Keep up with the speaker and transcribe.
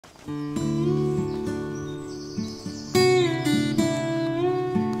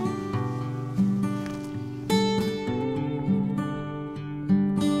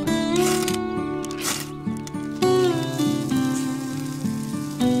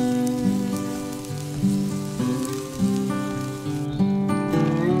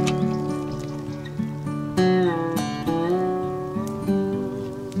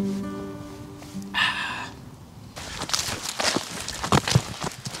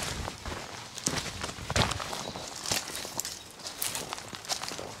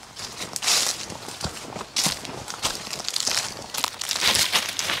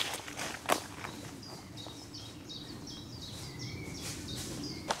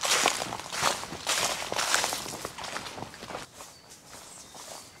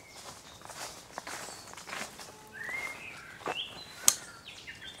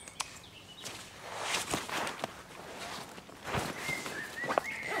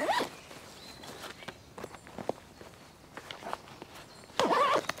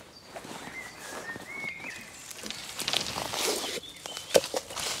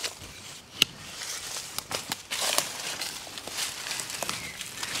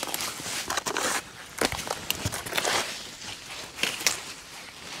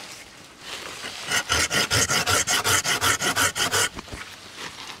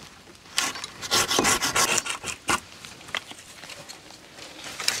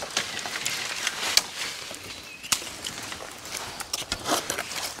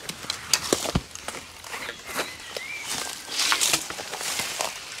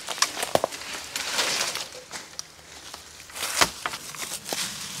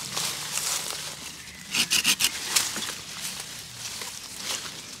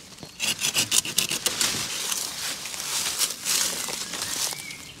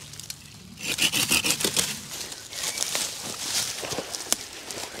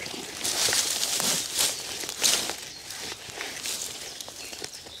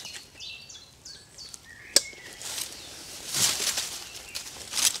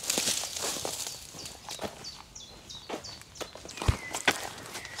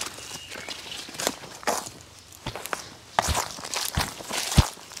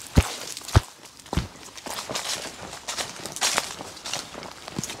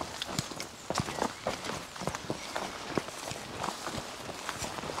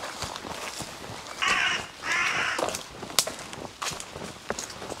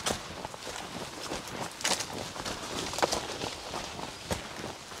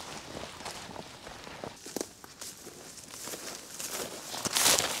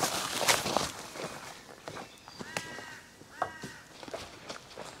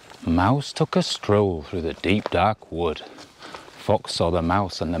Mouse took a stroll through the deep dark wood. Fox saw the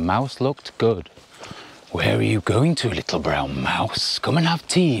mouse and the mouse looked good. Where are you going to, little brown mouse? Come and have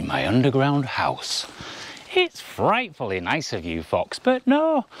tea in my underground house. It's frightfully nice of you, Fox, but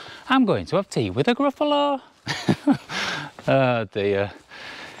no, I'm going to have tea with a Gruffalo. Oh dear.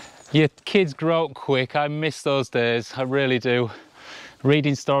 Your kids grow up quick. I miss those days, I really do.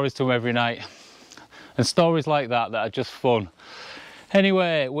 Reading stories to them every night. And stories like that are just fun.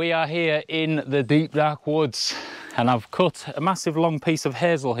 Anyway, we are here in the deep dark woods and I've cut a massive long piece of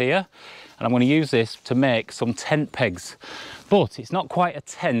hazel here and I'm going to use this to make some tent pegs. But it's not quite a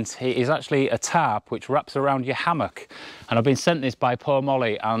tent, it is actually a tarp which wraps around your hammock. And I've been sent this by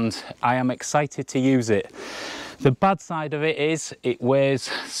Pomoly and I am excited to use it. The bad side of it is it weighs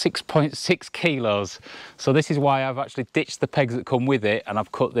 6.6 kilos. So this is why I've actually ditched the pegs that come with it and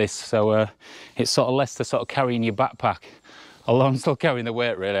I've cut this. So it's sort of less to sort of carry in your backpack. Although I'm still carrying the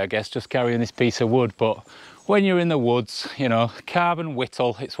weight really, I guess, just carrying this piece of wood. But when you're in the woods, you know, carve and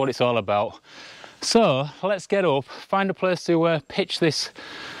whittle, it's what it's all about. So let's get up, find a place to pitch this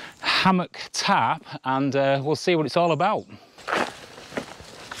hammock tarp and we'll see what it's all about.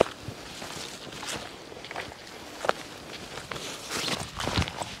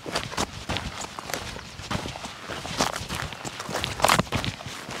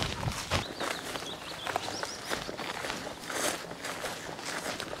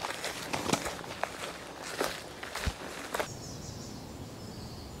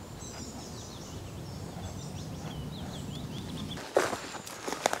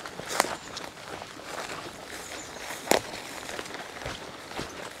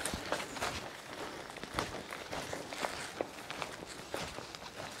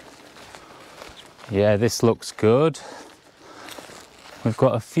 Yeah, this looks good. We've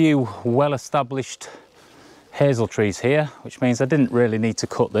got a few well-established hazel trees here, which means I didn't really need to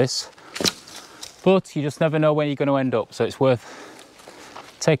cut this. But you just never know where you're going to end up, so it's worth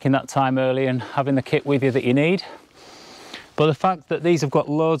taking that time early and having the kit with you that you need. But the fact that these have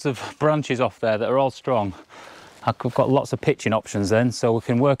got loads of branches off there that are all strong, I've got lots of pitching options then, so we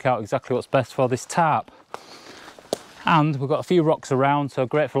can work out exactly what's best for this tarp. And we've got a few rocks around, so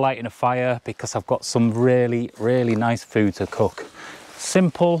great for lighting a fire because I've got some really, really nice food to cook.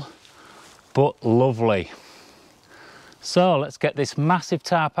 Simple, but lovely. So let's get this massive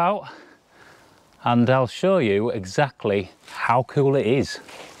tarp out and I'll show you exactly how cool it is.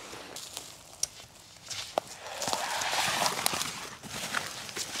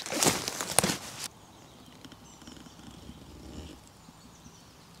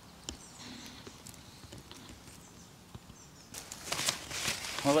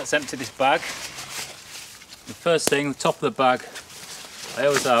 Well, let's empty this bag. The first thing, the top of the bag, I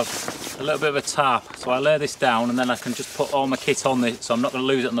always have a little bit of a tarp. So I lay this down and then I can just put all my kit on it so I'm not going to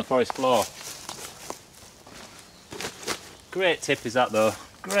lose it on the forest floor. Great tip is that though,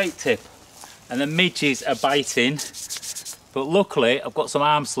 great tip. And the midges are biting, but luckily I've got some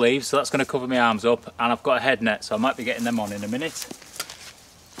arm sleeves, so that's going to cover my arms up, and I've got a head net, so I might be getting them on in a minute.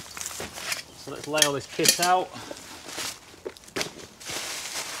 So let's lay all this kit out.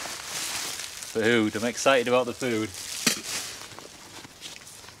 Food, I'm excited about the food.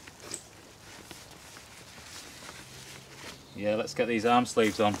 Yeah, let's get these arm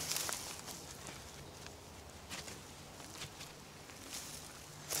sleeves on.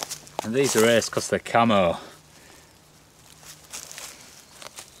 And these are ace because they're camo.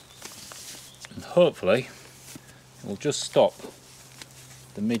 And hopefully it will just stop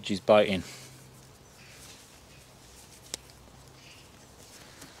the midges biting.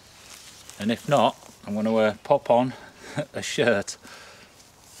 And if not, I'm going to pop on a shirt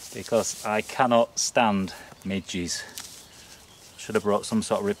because I cannot stand midges. Should have brought some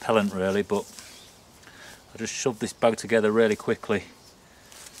sort of repellent really, but I just shoved this bag together really quickly.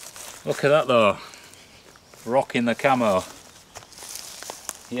 Look at that though, rocking the camo.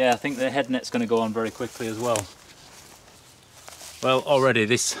 Yeah, I think the head net's going to go on very quickly as well. Well, already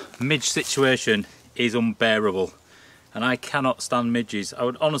this midge situation is unbearable. And I cannot stand midges. I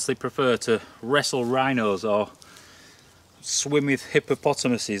would honestly prefer to wrestle rhinos or swim with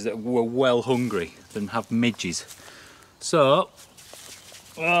hippopotamuses that were well hungry than have midges. So,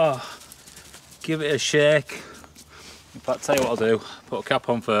 give it a shake. In fact, tell you what I'll do, put a cap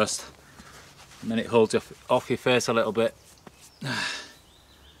on first, and then it holds off your face a little bit.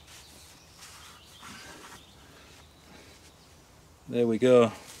 There we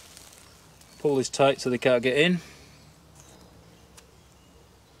go. Pull this tight so they can't get in.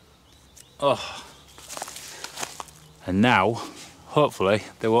 Oh, and now, hopefully,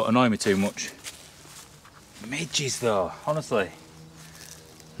 they won't annoy me too much. Midges though, honestly.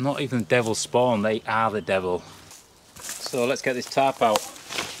 Not even devil spawn, they are the devil. So let's get this tarp out.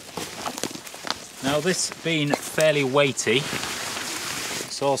 Now this being fairly weighty,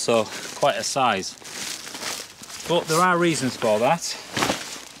 it's also quite a size. But there are reasons for that.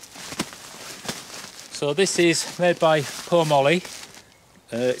 So this is made by Pomoly.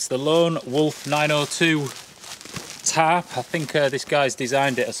 It's the Lone Wolf 902 tarp. I think this guy's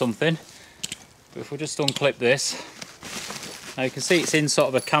designed it or something. But if we just unclip this, now you can see it's in sort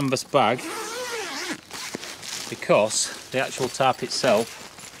of a canvas bag because the actual tarp itself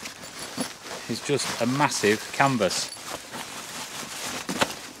is just a massive canvas.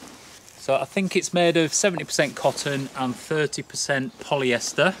 So I think it's made of 70% cotton and 30%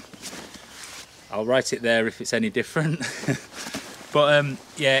 polyester. I'll write it there if it's any different. But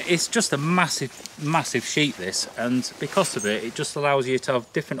yeah, it's just a massive sheet this, and because of it, it just allows you to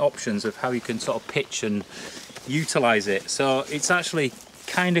have different options of how you can sort of pitch and utilize it. So it's actually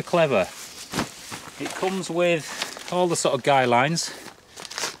kind of clever. It comes with all the sort of guy lines,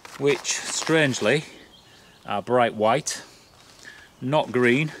 which strangely are bright white, not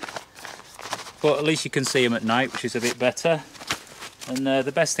green, but at least you can see them at night, which is a bit better. And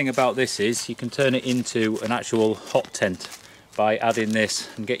the best thing about this is you can turn it into an actual hot tent by adding this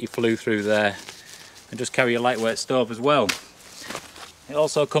and get your flue through there, and just carry your lightweight stove as well. It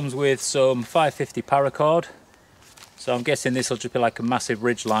also comes with some 550 paracord, so I'm guessing this will just be like a massive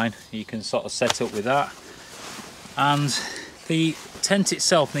ridge line. You can sort of set up with that. And the tent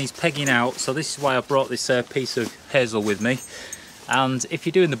itself needs pegging out, so this is why I brought this piece of hazel with me. And if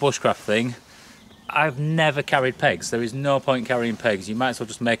you're doing the bushcraft thing, I've never carried pegs. There is no point carrying pegs. You might as well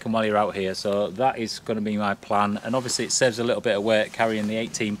just make them while you're out here. So that is going to be my plan. And obviously it saves a little bit of weight carrying the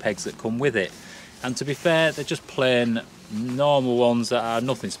 18 pegs that come with it. And to be fair, they're just plain normal ones that are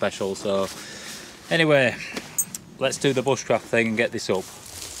nothing special. So anyway, let's do the bushcraft thing and get this up.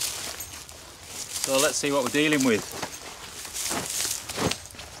 So let's see what we're dealing with.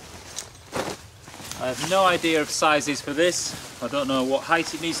 I have no idea of sizes for this. I don't know what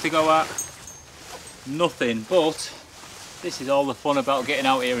height it needs to go at. Nothing, but this is all the fun about getting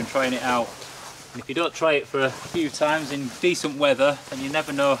out here and trying it out. And if you don't try it for a few times in decent weather, then you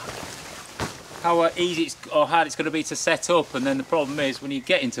never know how easy or hard it's going to be to set up. And then the problem is when you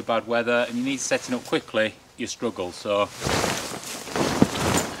get into bad weather and you need setting up quickly, you struggle. So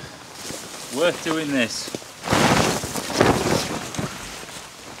worth doing this.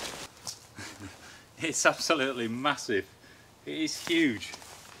 It's absolutely massive. It is huge.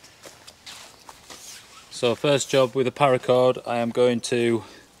 So first job with a paracord, I am going to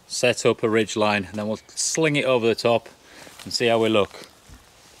set up a ridge line and then we'll sling it over the top and see how we look.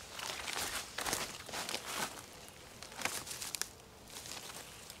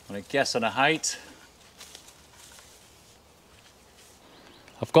 I'm going to guess on a height.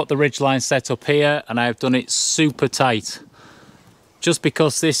 I've got the ridge line set up here and I've done it super tight. Just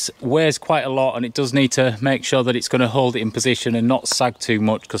because this weighs quite a lot and it does need to make sure that it's going to hold it in position and not sag too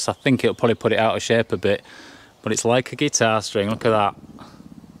much, because I think it'll probably put it out of shape a bit. But it's like a guitar string, look at that.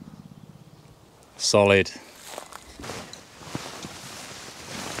 Solid.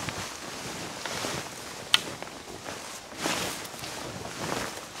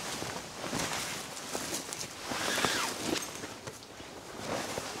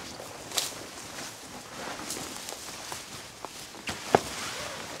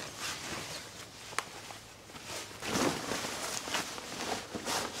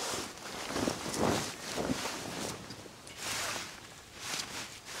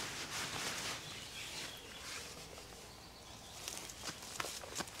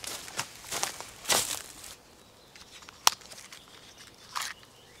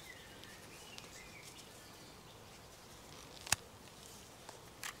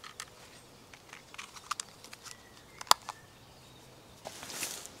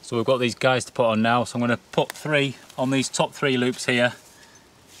 So we've got these guys to put on now, so I'm going to put 3 on these top 3 loops here.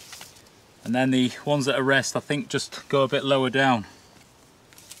 And then the ones that are rest, I think, just go a bit lower down.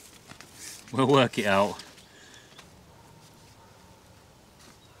 We'll work it out.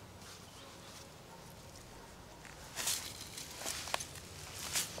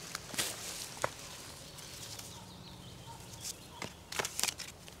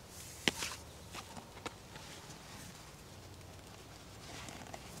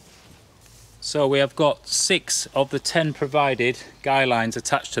 So we have got 6 of the 10 provided guy lines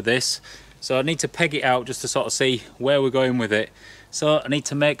attached to this. So I need to peg it out just to sort of see where we're going with it. So I need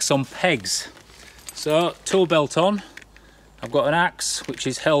to make some pegs. So tool belt on. I've got an axe which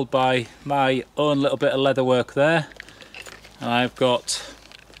is held by my own little bit of leather work there. And I've got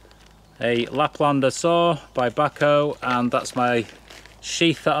a Laplander saw by Baco, and that's my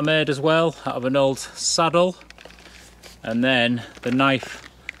sheath that I made as well out of an old saddle. And then the knife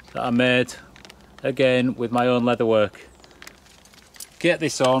that I made again with my own leather work. Get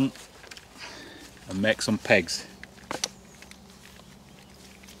this on and make some pegs.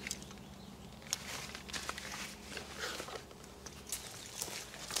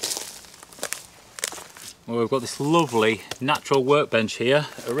 Well, we've got this lovely natural workbench here,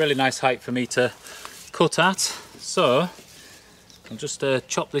 a really nice height for me to cut at. So I'll just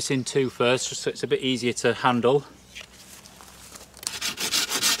chop this in 2 first, just so it's a bit easier to handle.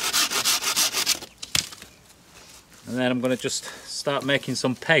 And then I'm going to just start making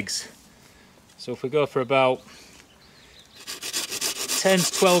some pegs. So if we go for about 10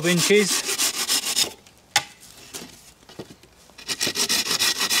 to 12 inches.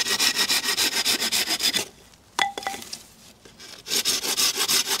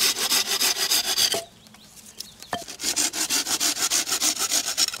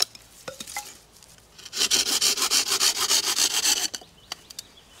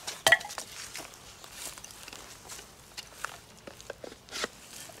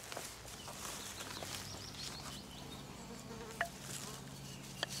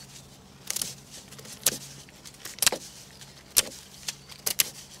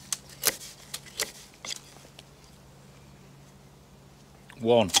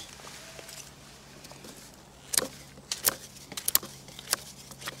 One.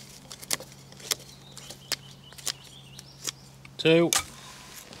 2. 3.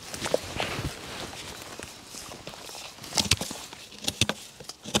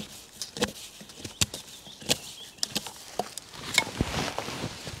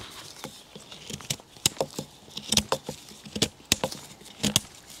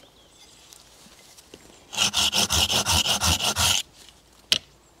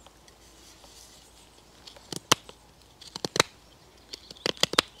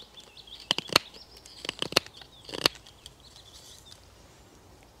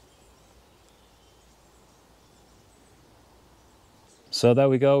 So there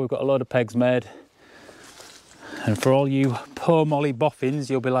we go, we've got a load of pegs made. And for all you Pomoly boffins,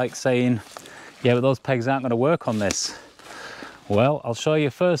 you'll be like saying, yeah, but those pegs aren't going to work on this. Well, I'll show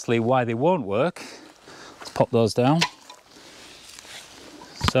you firstly why they won't work. Let's pop those down.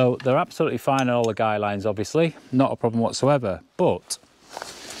 So they're absolutely fine on all the guy lines, obviously, not a problem whatsoever. But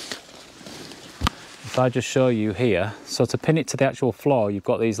if I just show you here, so to pin it to the actual floor, you've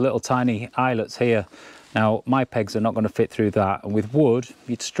got these little tiny eyelets here. Now, my pegs are not going to fit through that, and with wood,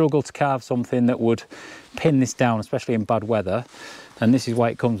 you'd struggle to carve something that would pin this down, especially in bad weather, and this is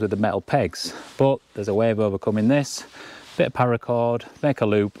why it comes with the metal pegs. But there's a way of overcoming this. Bit of paracord, make a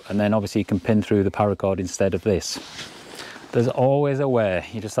loop, and then obviously you can pin through the paracord instead of this. There's always a way,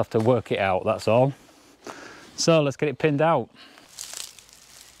 you just have to work it out, that's all. So let's get it pinned out.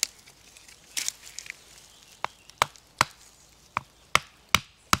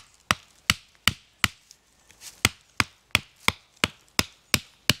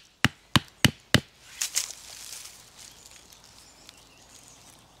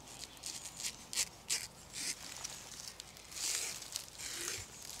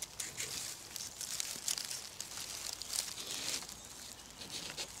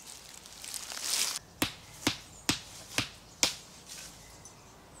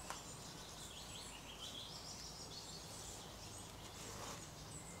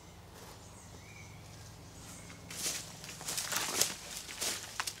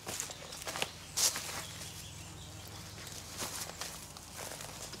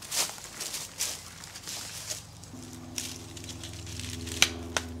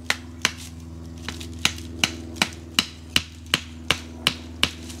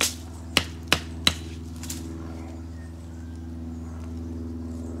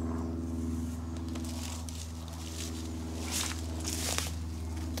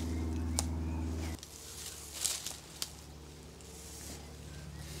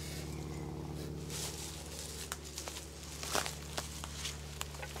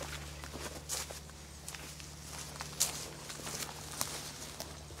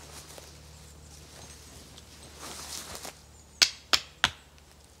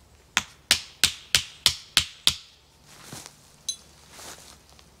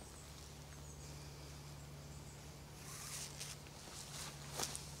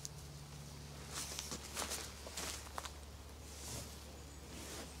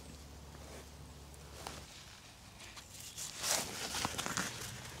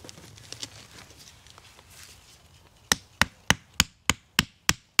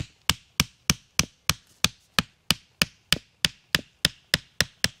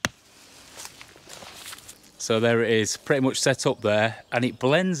 So there it is, pretty much set up there, and it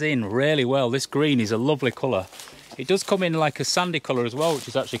blends in really well. This green is a lovely colour. It does come in like a sandy colour as well, which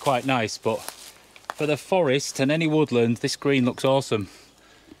is actually quite nice, but for the forest and any woodland, this green looks awesome.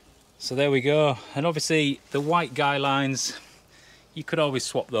 So there we go. And obviously the white guy lines, you could always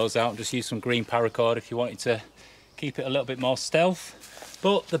swap those out and just use some green paracord if you wanted to keep it a little bit more stealth.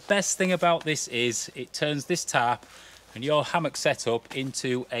 But the best thing about this is it turns this tarp and your hammock setup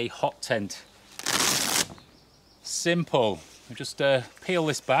into a hot tent. Simple. We just peel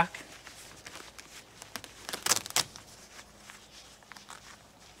this back.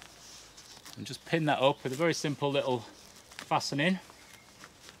 And just pin that up with a very simple little fastening.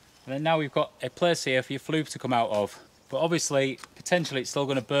 And then now we've got a place here for your flue to come out of. But obviously, potentially it's still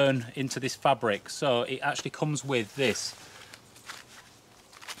going to burn into this fabric. So it actually comes with this.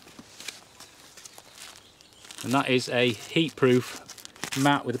 And that is a heat-proof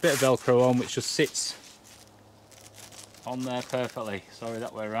mat with a bit of Velcro on, which just sits on there perfectly. Sorry,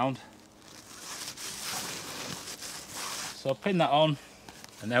 that way around. So pin that on,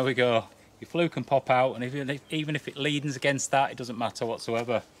 and there we go. Your flue can pop out, and even if it leans against that, it doesn't matter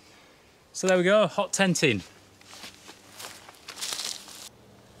whatsoever. So there we go, hot tenting.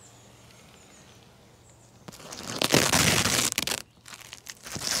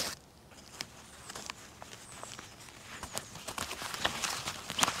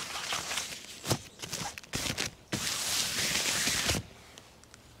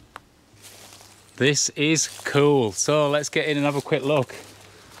 This is cool. So let's get in and have a quick look.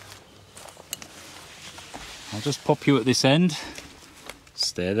 I'll just pop you at this end.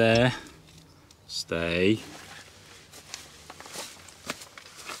 Stay there. Stay.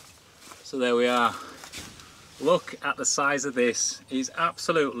 So there we are. Look at the size of this. It's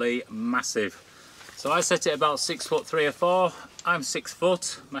absolutely massive. So I set it about 6'3" or 4". I'm 6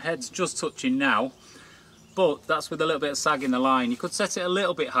 foot. My head's just touching now. But that's with a little bit of sag in the line. You could set it a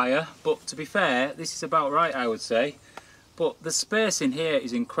little bit higher, but to be fair, this is about right, I would say. But the space in here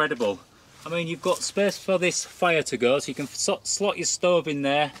is incredible. I mean, you've got space for this fire to go, so you can slot your stove in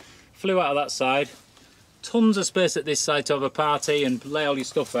there, flue out of that side. Tons of space at this side to have a party and lay all your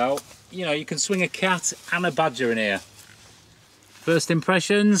stuff out. You know, you can swing a cat and a badger in here. First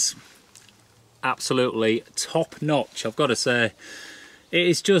impressions, absolutely top notch, I've got to say. It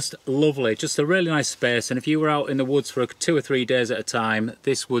is just lovely, just a really nice space, and if you were out in the woods for 2 or 3 days at a time,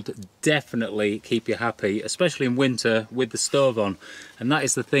 this would definitely keep you happy, especially in winter with the stove on. And that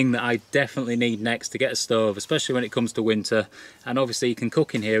is the thing that I definitely need next, to get a stove, especially when it comes to winter. And obviously you can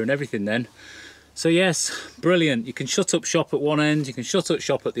cook in here and everything then. So yes, brilliant. You can shut up shop at one end, you can shut up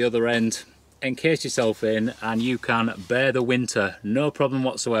shop at the other end, encase yourself in, and you can bear the winter, no problem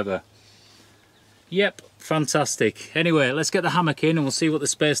whatsoever. Yep, fantastic. Anyway, let's get the hammock in and we'll see what the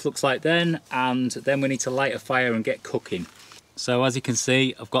space looks like then, and then we need to light a fire and get cooking. So as you can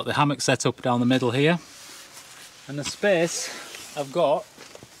see, I've got the hammock set up down the middle here, and the space I've got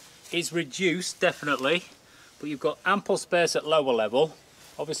is reduced definitely, but you've got ample space at lower level.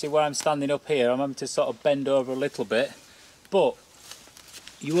 Obviously where I'm standing up here, I'm having to sort of bend over a little bit, but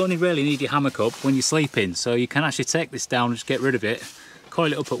you only really need your hammock up when you're sleeping, so you can actually take this down and just get rid of it,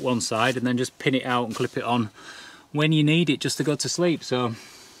 coil it up at one side and then just pin it out and clip it on when you need it just to go to sleep. So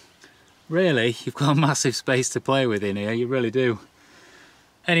really, you've got a massive space to play with in here, you really do.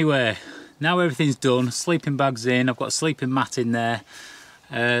 Anyway, now everything's done, sleeping bag's in, I've got a sleeping mat in there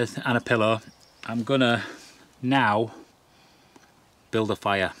and a pillow. I'm gonna now build a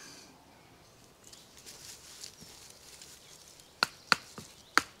fire.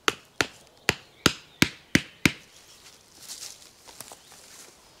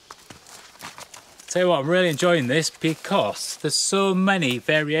 Tell you what, I'm really enjoying this because there's so many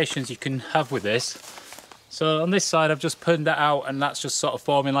variations you can have with this. So on this side I've just pulled that out and that's just sort of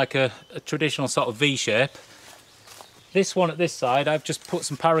forming like a traditional sort of V shape. This one at this side I've just put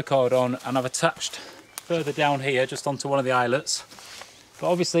some paracord on and I've attached further down here just onto one of the eyelets. But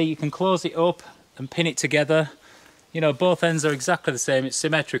obviously you can close it up and pin it together. You know, both ends are exactly the same, it's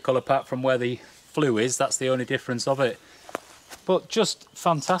symmetrical apart from where the flue is, that's the only difference of it. But just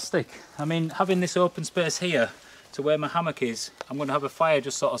fantastic. I mean, having this open space here to where my hammock is, I'm going to have a fire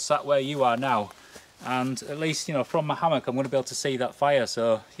just sort of sat where you are now. And at least, you know, from my hammock I'm going to be able to see that fire.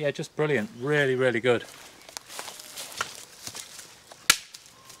 So yeah, just brilliant, really, really good.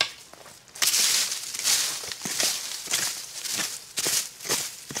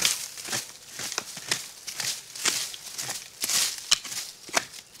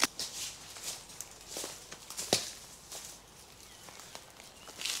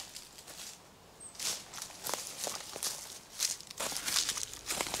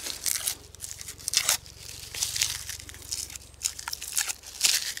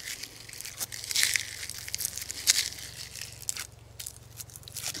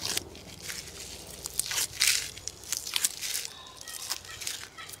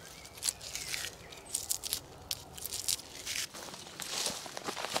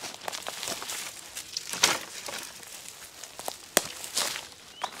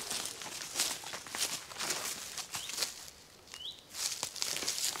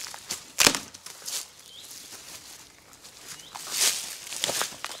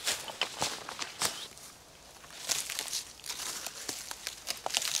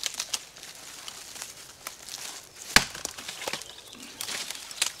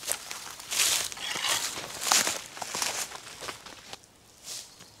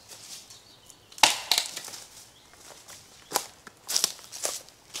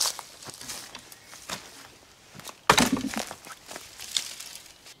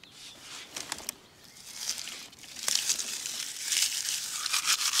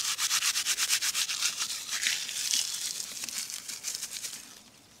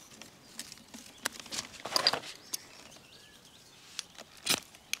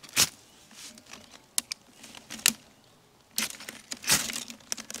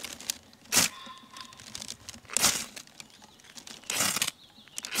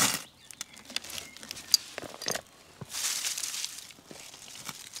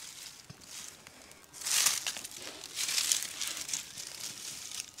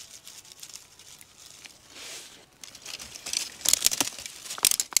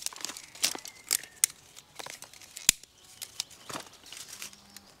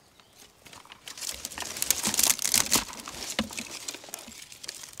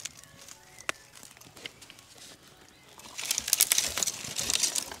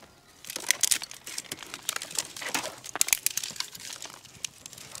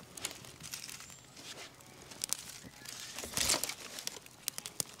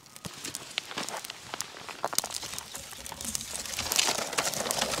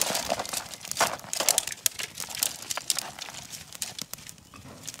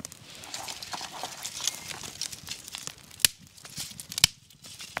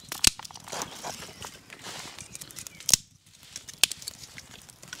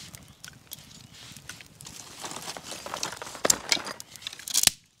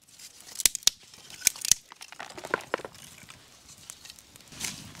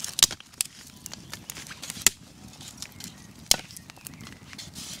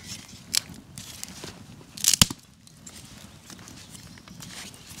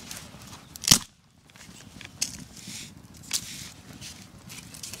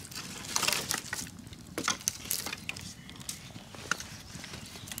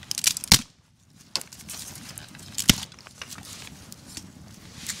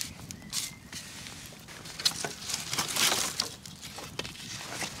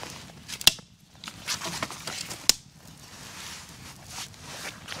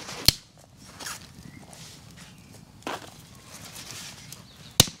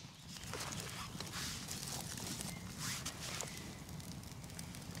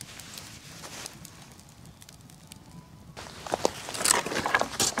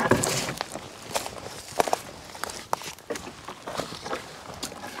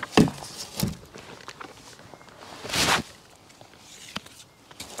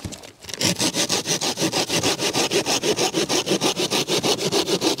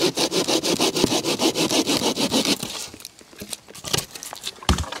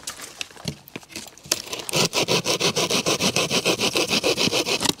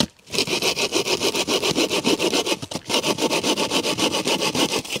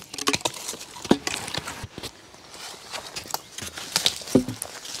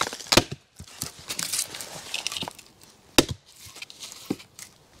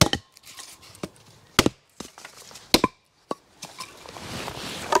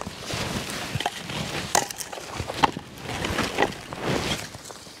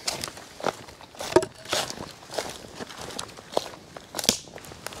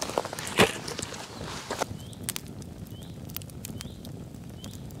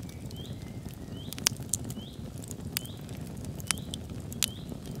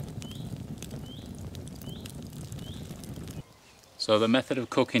 So the method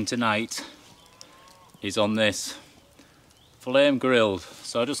of cooking tonight is on this flame grilled.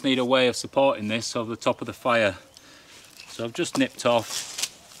 So I just need a way of supporting this over the top of the fire. So I've just nipped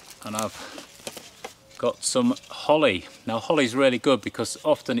off and I've got some holly. Now holly's really good because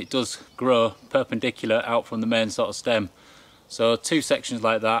often it does grow perpendicular out from the main sort of stem. So 2 sections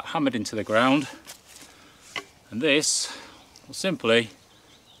like that hammered into the ground, and this will simply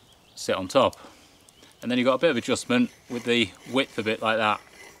sit on top. And then you've got a bit of adjustment with the width of it like that.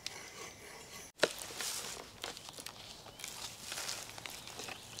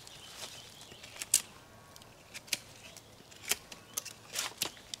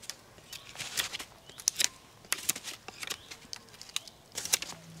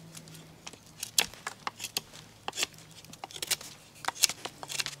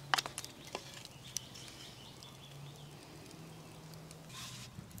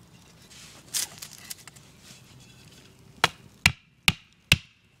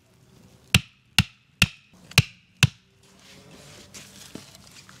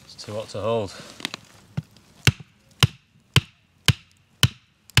 Too hot to hold.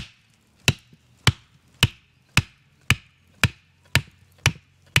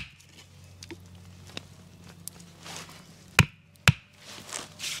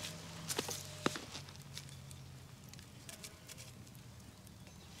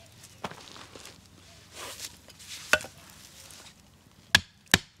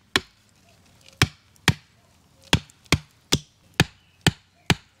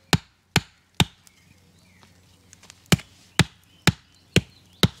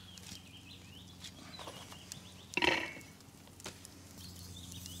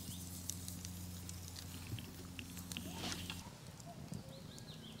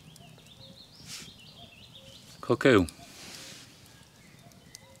 Cuckoo.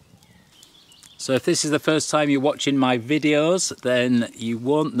 So if this is the first time you're watching my videos, then you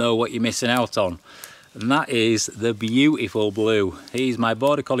won't know what you're missing out on. And that is the beautiful Blue. He's my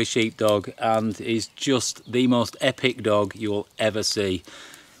Border Collie sheepdog and he's just the most epic dog you'll ever see.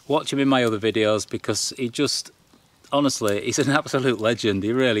 Watch him in my other videos because he just, honestly, he's an absolute legend,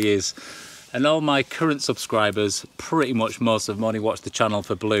 he really is. And all my current subscribers, pretty much most of them only watch the channel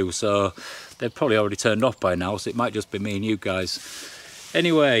for Blue, so they've probably already turned off by now, so it might just be me and you guys.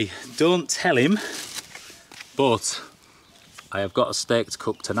 Anyway, don't tell him, but I have got a steak to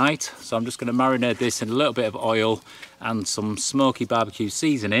cook tonight, so I'm just going to marinate this in a little bit of oil and some smoky barbecue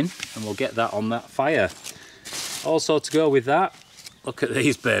seasoning, and we'll get that on that fire. Also to go with that, look at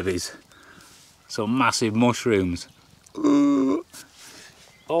these babies, some massive mushrooms.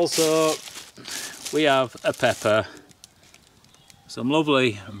 Also, we have a pepper, some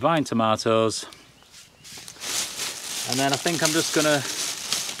lovely vine tomatoes, and then I think I'm just gonna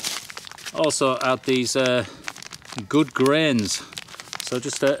also add these good grains, so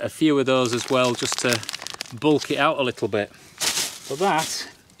just a few of those as well, just to bulk it out a little bit. So that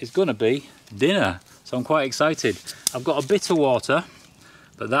is gonna be dinner, so I'm quite excited. I've got a bit of water,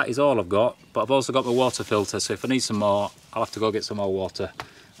 but that is all I've got, but I've also got my water filter, so if I need some more, I'll have to go get some more water.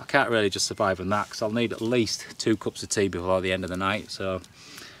 I can't really just survive on that because I'll need at least 2 cups of tea before the end of the night. So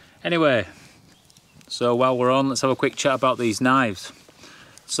anyway, so while we're on, let's have a quick chat about these knives.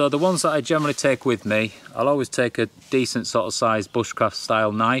 So the ones that I generally take with me, I'll always take a decent sort of size bushcraft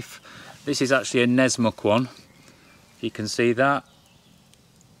style knife. This is actually a HAMMOCK one, if you can see that.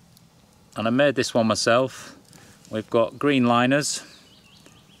 And I made this one myself. We've got green liners,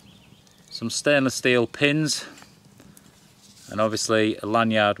 some stainless steel pins, and obviously a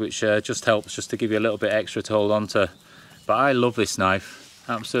lanyard, which just helps just to give you a little bit extra to hold on to. But I love this knife,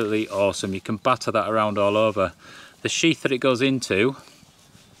 absolutely awesome. You can batter that around all over. The sheath that it goes into,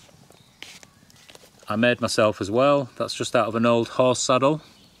 I made myself as well. That's just out of an old horse saddle.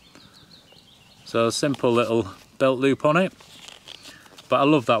 So a simple little belt loop on it. But I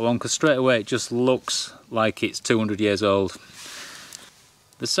love that one because straight away it just looks like it's 200 years old.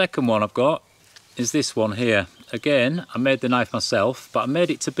 The second one I've got is this one here. Again, I made the knife myself, but I made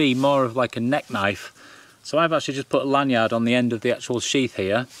it to be more of like a neck knife. So I've actually just put a lanyard on the end of the actual sheath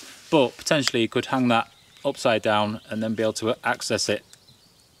here, but potentially you could hang that upside down and then be able to access it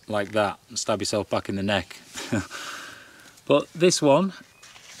like that and stab yourself back in the neck. But this one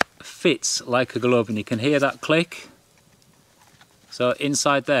fits like a glove, and you can hear that click. So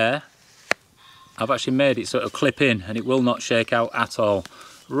inside there, I've actually made it so it'll clip in and it will not shake out at all.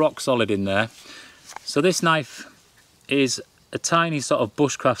 Rock solid in there. So this knife is a tiny sort of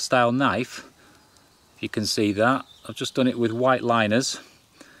bushcraft style knife, if you can see that. I've just done it with white liners,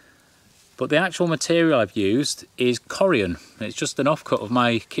 but the actual material I've used is corian. It's just an offcut of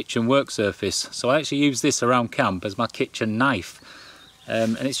my kitchen work surface, so I actually use this around camp as my kitchen knife.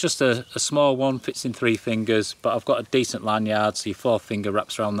 and it's just a small one, fits in 3 fingers, but I've got a decent lanyard, so your 4th finger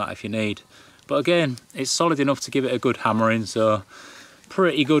wraps around that if you need. But again, it's solid enough to give it a good hammering, so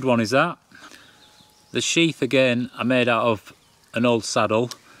pretty good one is that. The sheath again I made out of an old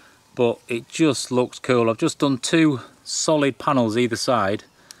saddle, but it just looks cool. I've just done 2 solid panels either side,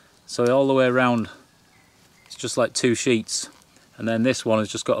 so all the way around it's just like 2 sheets, and then this one has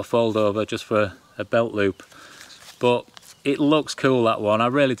just got a fold over just for a belt loop. But it looks cool, that one. I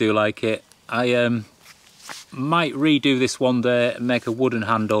really do like it. I might redo this one day and make a wooden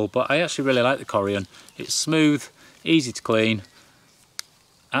handle, but I actually really like the Corian. It's smooth, easy to clean,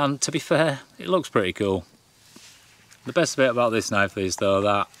 and to be fair, it looks pretty cool. The best bit about this knife is though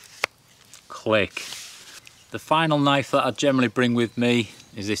that click. The final knife that I generally bring with me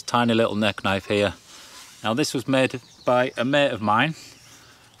is this tiny little neck knife here. Now this was made by a mate of mine,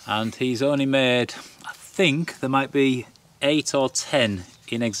 and he's only made, I think there might be 8 or 10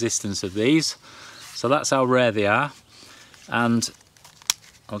 in existence of these, so that's how rare they are. And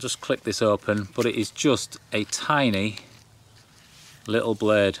I'll just click this open, but it is just a tiny little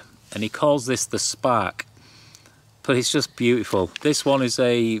blade, and he calls this the Spark, but it's just beautiful. This one is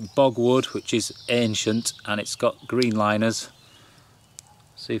a bogwood, which is ancient, and it's got green liners.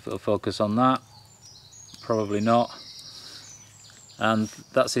 See if it'll focus on that. Probably not. And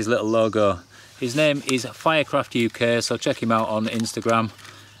that's his little logo. His name is Firecraft UK, so check him out on Instagram.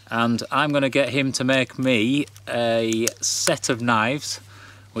 And I'm going to get him to make me a set of knives,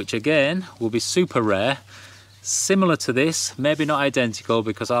 which again will be super rare. Similar to this, maybe not identical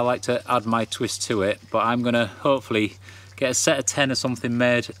because I like to add my twist to it, but I'm going to hopefully get a set of 10 or something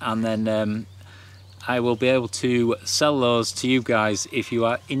made, and then I will be able to sell those to you guys if you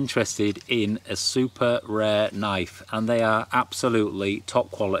are interested in a super rare knife, and they are absolutely top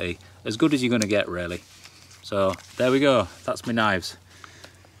quality, as good as you're going to get really. So there we go, that's my knives.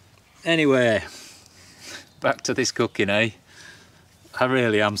 Anyway, back to this cooking, eh? I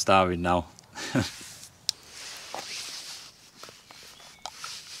really am starving now.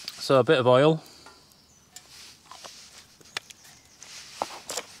 So a bit of oil,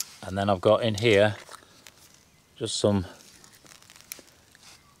 and then I've got in here just some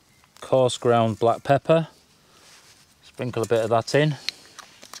coarse ground black pepper. Sprinkle a bit of that in.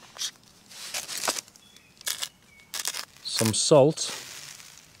 Some salt.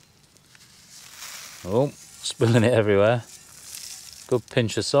 Oh, spilling it everywhere. Good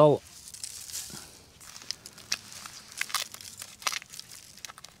pinch of salt.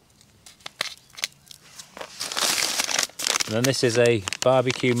 And then this is a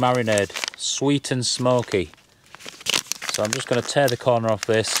barbecue marinade, sweet and smoky. So I'm just going to tear the corner off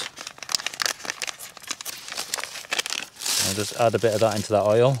this. I'll just add a bit of that into that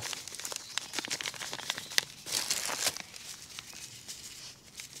oil.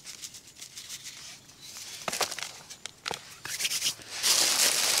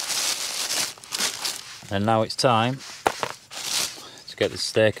 And now it's time to get the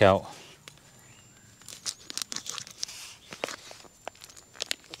steak out.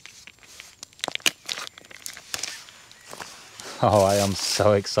 Oh, I am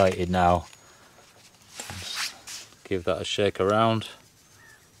so excited now. Just give that a shake around.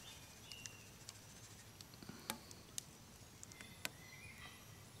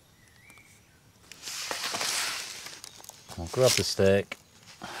 I'll grab the steak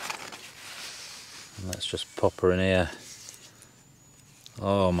and let's just pop her in here.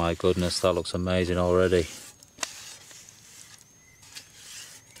 Oh my goodness, that looks amazing already.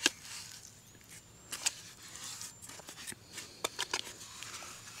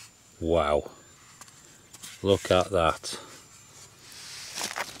 Wow, look at that.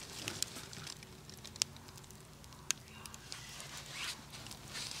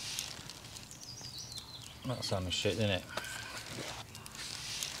 That's some shit, isn't it?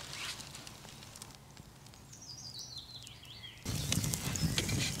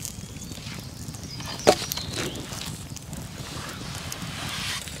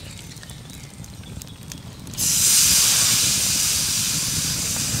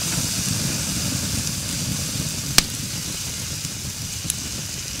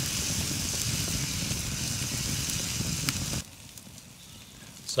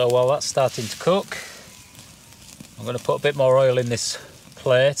 So while that's starting to cook, I'm going to put a bit more oil in this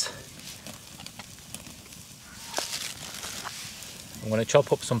plate. I'm going to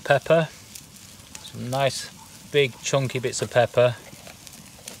chop up some pepper, some nice big chunky bits of pepper,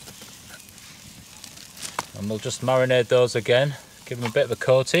 and we'll just marinate those again, give them a bit of a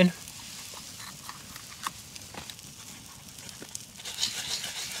coating.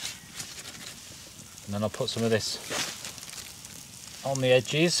 And then I'll put some of this on the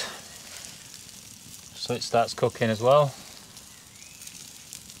edges so it starts cooking as well.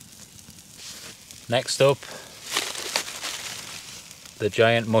 Next up, the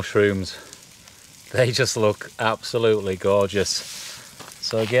giant mushrooms. They just look absolutely gorgeous.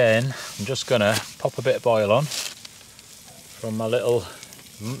 So again, I'm just gonna pop a bit of oil on from my little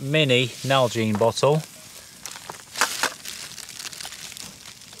mini Nalgene bottle.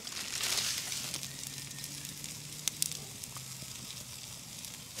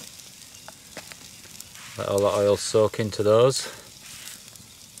 Let all the oil soak into those.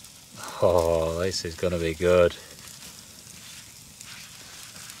 Oh, this is gonna be good.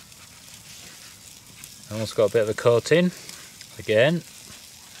 Almost got a bit of a coating. Again,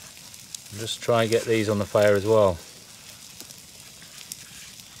 just try and get these on the fire as well.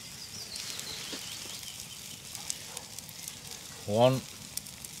 One.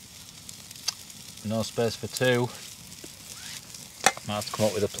 No space for two. Might have to come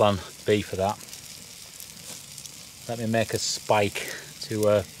up with a plan B for that. Let me make a spike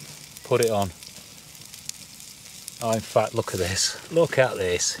to put it on. Oh, in fact, look at this. Look at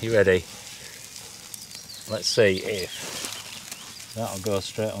this. You ready? Let's see if that'll go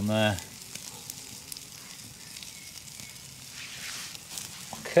straight on there.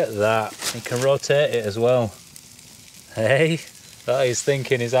 Look at that. You can rotate it as well. Hey, that is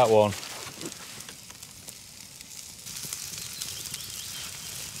thinking, is that one?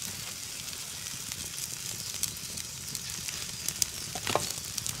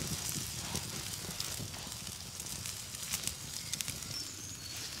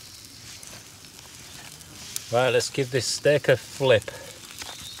 Right, let's give this steak a flip.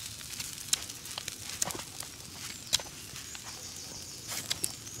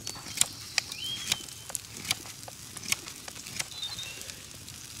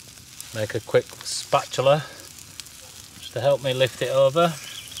 Make a quick spatula just to help me lift it over.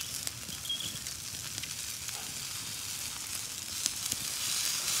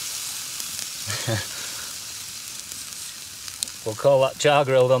 We'll call that char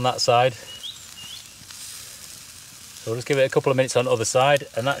grilled on that side. So we'll just give it a couple of minutes on the other side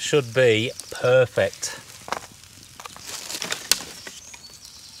and that should be perfect.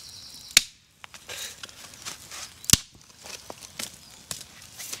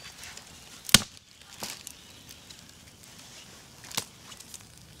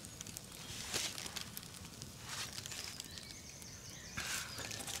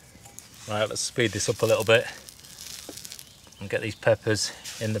 Right, let's speed this up a little bit and get these peppers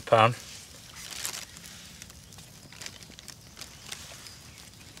in the pan.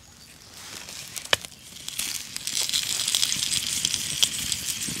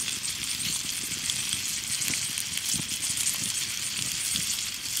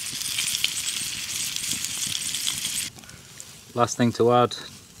 Last thing to add,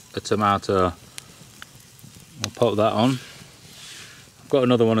 a tomato. I'll pop that on. I've got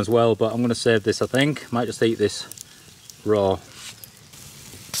another one as well, but I'm going to save this, I think. Might just eat this raw.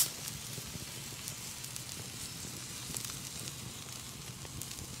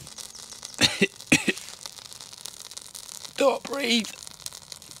 Don't breathe.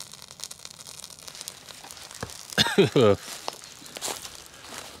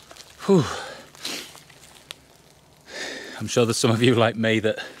 Whew. I'm sure there's some of you like me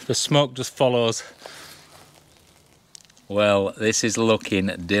that the smoke just follows. Well, this is looking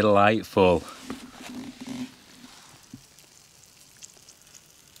delightful.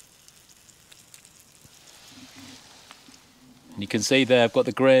 And you can see there I've got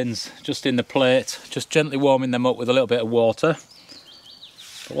the grains just in the plate, just gently warming them up with a little bit of water.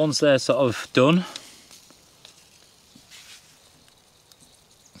 But once they're sort of done,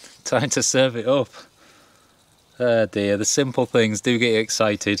 time to serve it up. Oh dear, the simple things do get you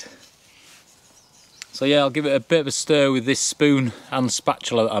excited. So yeah, I'll give it a bit of a stir with this spoon and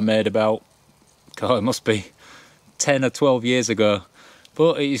spatula that I made about, God, it must be 10 or 12 years ago.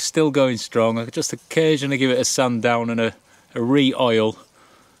 But it is still going strong. I could just occasionally give it a sand down and a re-oil.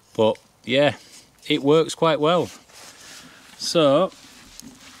 But yeah, it works quite well. So,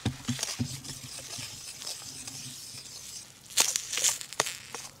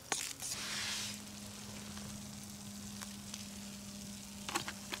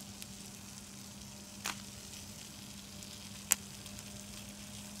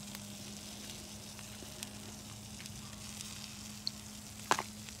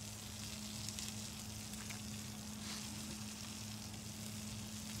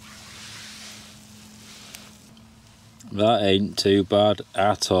 that ain't too bad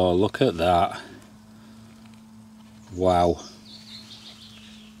at all. Look at that. Wow.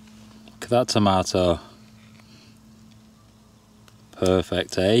 Look at that tomato.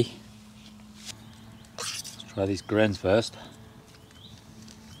 Perfect, eh? Let's try these grains first.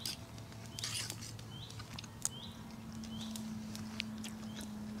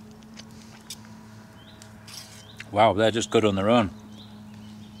 Wow, they're just good on their own.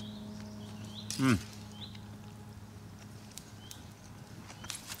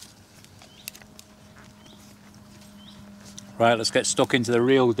 Right, let's get stuck into the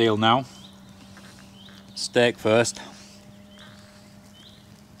real deal now. Steak first.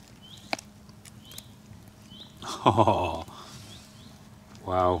 Oh,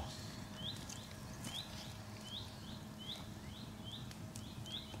 wow.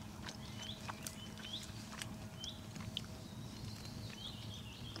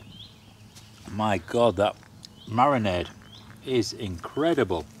 My God, that marinade is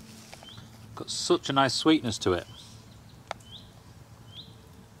incredible. Got such a nice sweetness to it.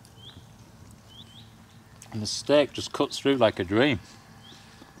 And the steak just cuts through like a dream.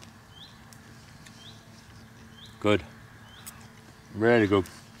 Good. Really good.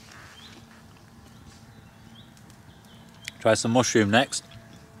 Try some mushroom next.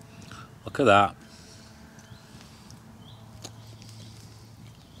 Look at that.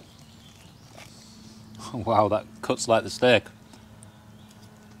 Wow, that cuts like the steak.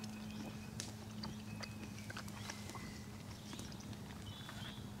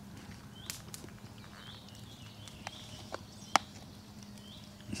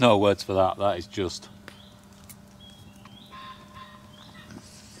 No words for that. That is just...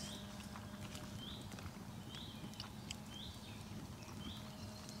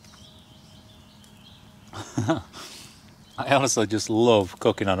 I honestly just love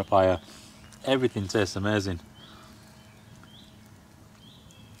cooking on a fire. Everything tastes amazing.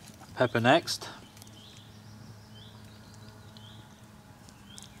 Pepper next.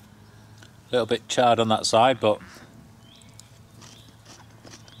 A little bit charred on that side, but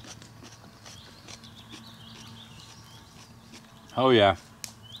oh yeah.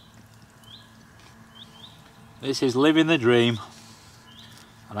 This is living the dream.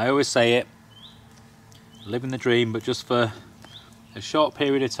 And I always say it, living the dream, but just for a short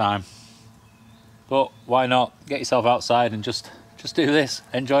period of time. But why not get yourself outside and just do this,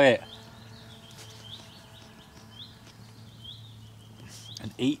 enjoy it.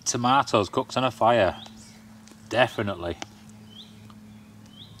 And eat tomatoes cooked on a fire. Definitely.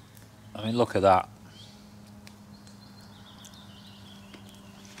 I mean, look at that.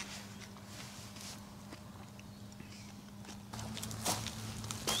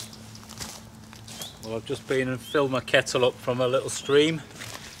 Well, I've just been and filled my kettle up from a little stream.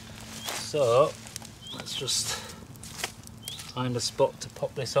 So, let's just find a spot to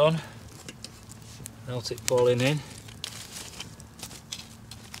pop this on. Without it falling in.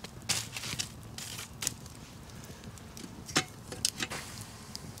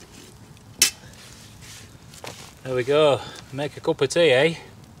 There we go. Make a cup of tea, eh?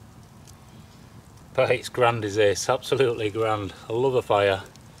 But it's grand as this, absolutely grand. I love a fire.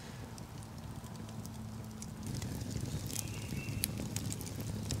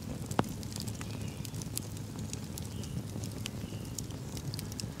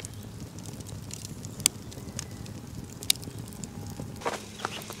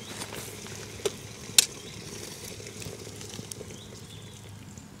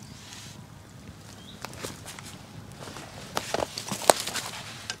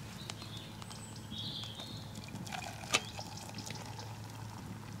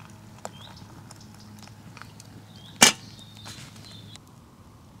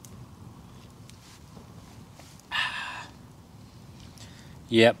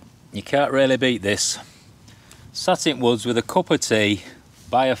 Yep, you can't really beat this. Sat in woods with a cup of tea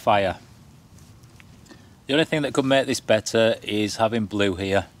by a fire. The only thing that could make this better is having Blue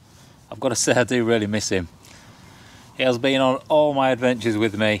here. I've got to say I do really miss him. He has been on all my adventures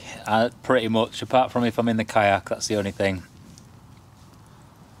with me, pretty much, apart from if I'm in the kayak, that's the only thing.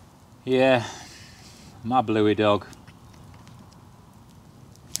 Yeah, my Bluey dog.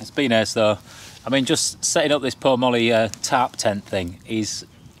 It's been ace though. I mean, just setting up this Pomoly TARP tent thing is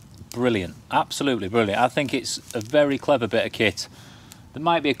brilliant, absolutely brilliant. I think it's a very clever bit of kit. There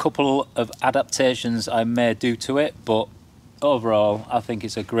might be a couple of adaptations I may do to it, but overall I think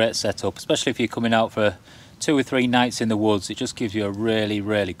it's a great setup, especially if you're coming out for 2 or 3 nights in the woods. It just gives you a really,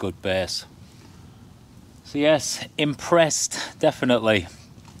 really good base. So yes, impressed, definitely.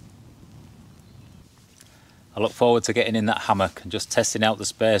 I look forward to getting in that hammock and just testing out the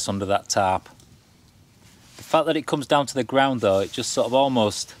space under that tarp. The fact that it comes down to the ground though, it just sort of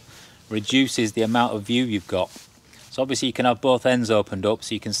almost reduces the amount of view you've got. So obviously you can have both ends opened up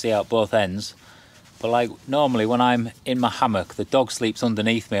so you can see out both ends, But like normally when I'm in my hammock, the dog sleeps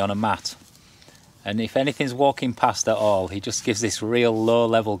underneath me on a mat. And if anything's walking past at all, he just gives this real low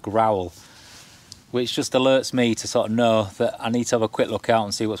level growl, which just alerts me to sort of know that I need to have a quick look out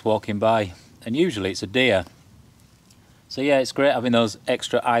and see what's walking by. And usually it's a deer. So yeah, it's great having those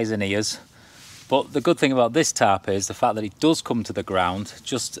extra eyes and ears. But the good thing about this tarp is the fact that it does come to the ground.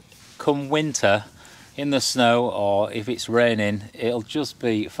 Just come winter, in the snow or if it's raining, it'll just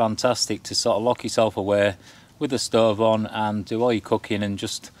be fantastic to sort of lock yourself away with the stove on and do all your cooking and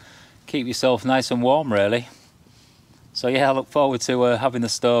just keep yourself nice and warm, really. So yeah, I look forward to having the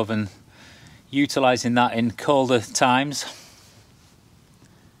stove and utilising that in colder times.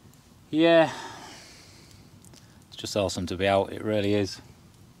 Yeah, it's just awesome to be out, it really is.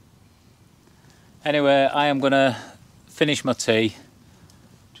 Anyway, I am going to finish my tea,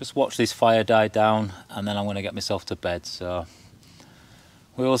 just watch this fire die down, and then I'm going to get myself to bed. So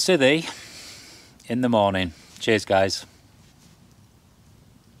we will see thee in the morning. Cheers, guys.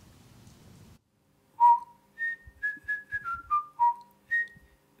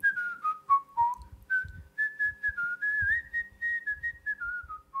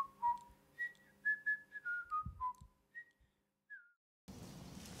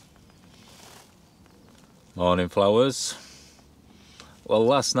 Morning, flowers. Well,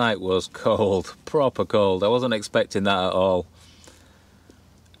 last night was cold, proper cold. I wasn't expecting that at all.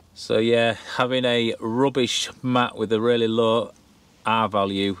 So yeah, having a rubbish mat with a really low R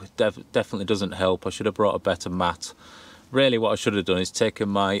value definitely doesn't help. I should have brought a better mat. Really what I should have done is taken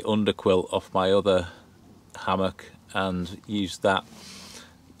my underquilt off my other hammock and used that.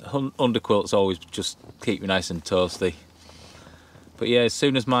 Underquilts always just keep you nice and toasty. But yeah, as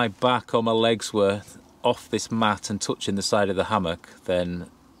soon as my back or my legs were off this mat and touching the side of the hammock, then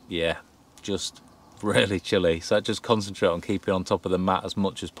yeah, just really chilly. So I just concentrate on keeping on top of the mat as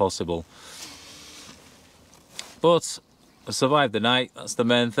much as possible. But I survived the night, that's the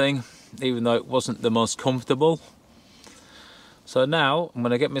main thing, even though it wasn't the most comfortable. So now I'm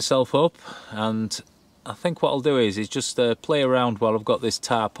going to get myself up, and I think what I'll do is just play around while I've got this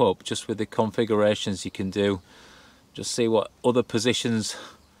tarp up, just with the configurations you can do. Just see what other positions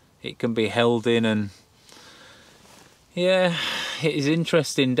it can be held in, and yeah, it is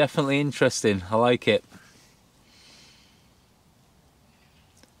interesting, definitely interesting. I like it.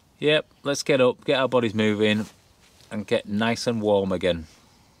 Yep, let's get up, get our bodies moving and get nice and warm again.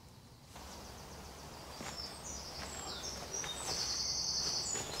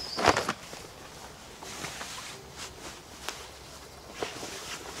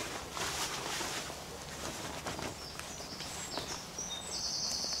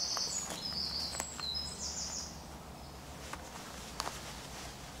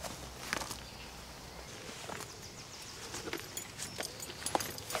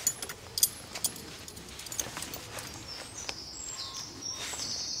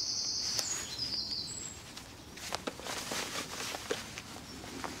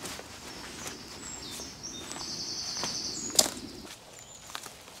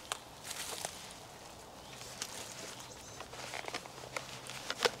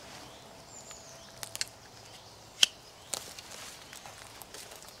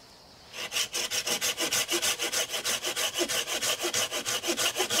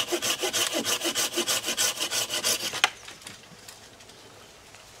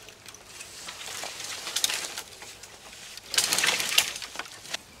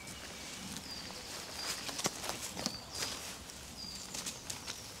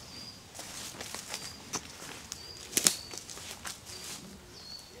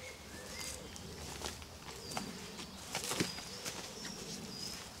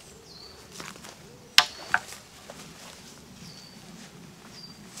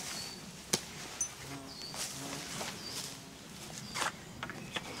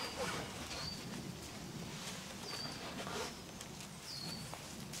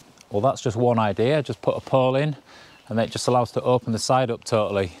 Well, that's just one idea. Just put a pole in and it just allows to open the side up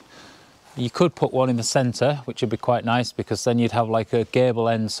totally. You could put one in the centre, which would be quite nice, because then you'd have like a gable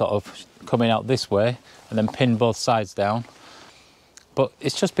end sort of coming out this way and then pin both sides down. But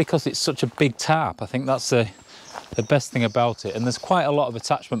it's just because it's such a big tarp. I think that's the best thing about it. And there's quite a lot of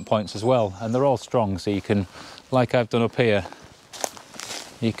attachment points as well, and they're all strong, so you can, like I've done up here,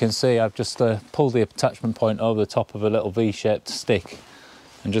 you can see I've just pulled the attachment point over the top of a little V-shaped stick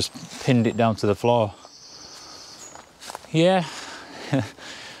and just pinned it down to the floor. Yeah,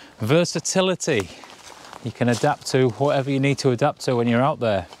 versatility. You can adapt to whatever you need to adapt to when you're out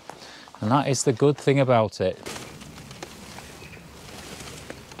there. And that is the good thing about it.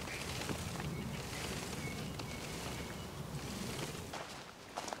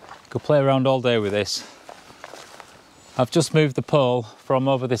 Could play around all day with this. I've just moved the pole from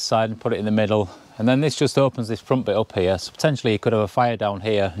over this side and put it in the middle, and then this just opens this front bit up here, so potentially you could have a fire down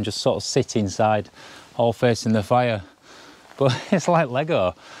here and just sort of sit inside all facing the fire. But it's like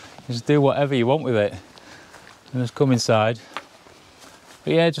Lego, you just do whatever you want with it and just come inside.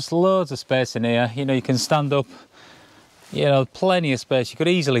 But yeah, just loads of space in here. You know, you can stand up, you know, plenty of space. You could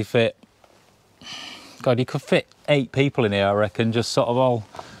easily fit, God, you could fit 8 people in here, I reckon, just sort of all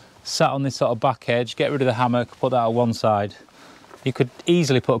sat on this sort of back edge. Get rid of the hammock, put that on one side. You could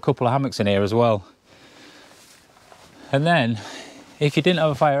easily put a couple of hammocks in here as well. And then, if you didn't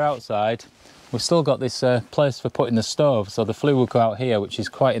have a fire outside, we've still got this place for putting the stove, so the flue will go out here, which is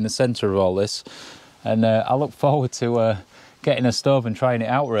quite in the centre of all this. And I look forward to getting a stove and trying it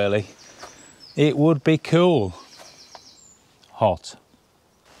out, really. It would be cool. Hot.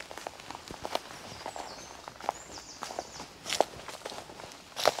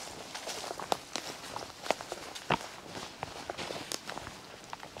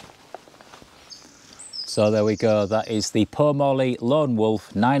 So there we go, that is the Pomoly Lone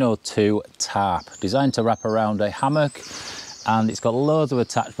Wolf 902 TARP, designed to wrap around a hammock, and it's got loads of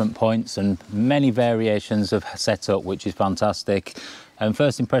attachment points and many variations of setup, which is fantastic. And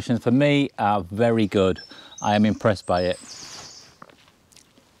first impressions for me are very good. I am impressed by it.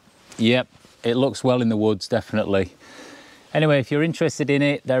 Yep, it looks well in the woods, definitely. Anyway, if you're interested in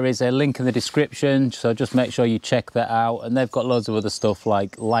it, there is a link in the description, so just make sure you check that out. And they've got loads of other stuff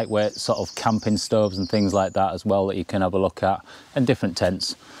like lightweight sort of camping stoves and things like that as well that you can have a look at, and different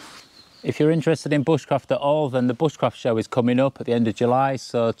tents. If you're interested in bushcraft at all, then the Bushcraft show is coming up at the end of July,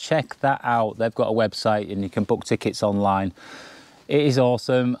 so check that out. They've got a website and you can book tickets online. It is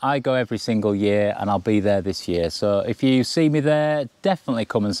awesome. I go every single year and I'll be there this year. So if you see me there, definitely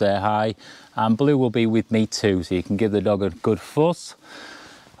come and say hi. And Blue will be with me too, so you can give the dog a good fuss.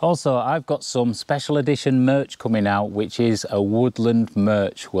 Also, I've got some special edition merch coming out, which is a woodland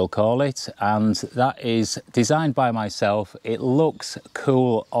merch, we'll call it. And that is designed by myself. It looks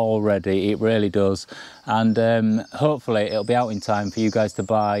cool already, it really does. And hopefully it'll be out in time for you guys to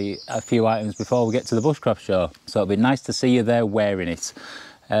buy a few items before we get to the Bushcraft show. So it'll be nice to see you there wearing it.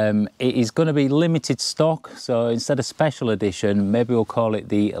 It is going to be limited stock, so instead of special edition, maybe we'll call it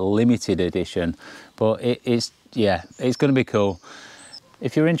the limited edition. But it's going to be cool.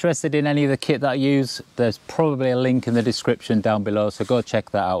 If you're interested in any of the kit that I use, there's probably a link in the description down below, so go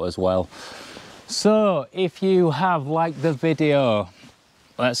check that out as well. So if you have liked the video,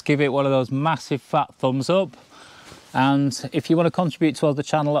 let's give it one of those massive fat thumbs up. And if you want to contribute towards the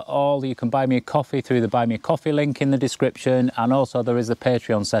channel at all, you can buy me a coffee through the Buy Me a Coffee link in the description. And also there is the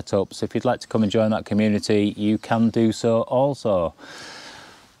Patreon setup, so if you'd like to come and join that community, you can do so also.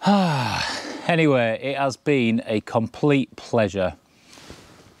 Anyway, it has been a complete pleasure.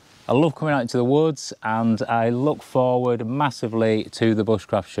 I love coming out into the woods and I look forward massively to the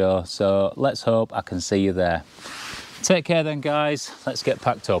Bushcraft show, so let's hope I can see you there. Take care then, guys. Let's get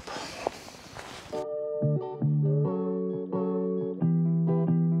packed up.